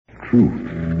Truth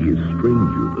is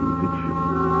stranger than fiction.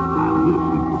 And this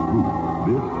is the truth.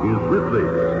 This is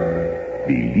Ripley's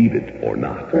Believe It or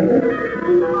Not.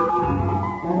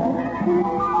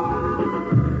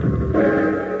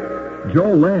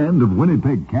 Joe Land of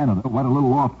Winnipeg, Canada, went a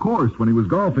little off course when he was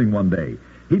golfing one day.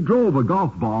 He drove a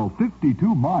golf ball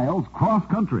 52 miles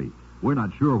cross-country. We're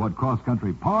not sure what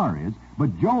cross-country par is,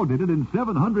 but Joe did it in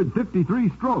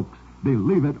 753 strokes.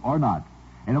 Believe it or not.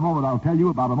 In a moment, I'll tell you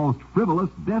about a most frivolous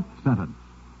death sentence.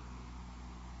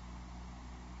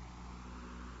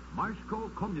 Mashko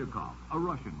Komyakov, a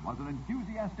Russian, was an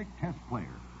enthusiastic chess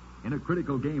player. In a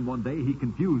critical game one day, he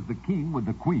confused the king with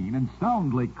the queen and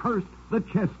soundly cursed the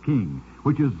chess king,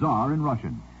 which is Tsar in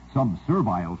Russian. Some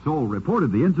servile soul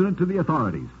reported the incident to the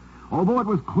authorities. Although it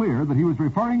was clear that he was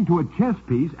referring to a chess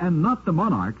piece and not the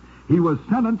monarch, he was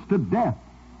sentenced to death.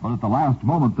 But at the last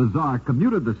moment, the Tsar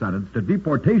commuted the sentence to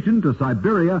deportation to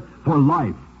Siberia for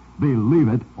life. Believe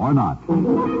it or not.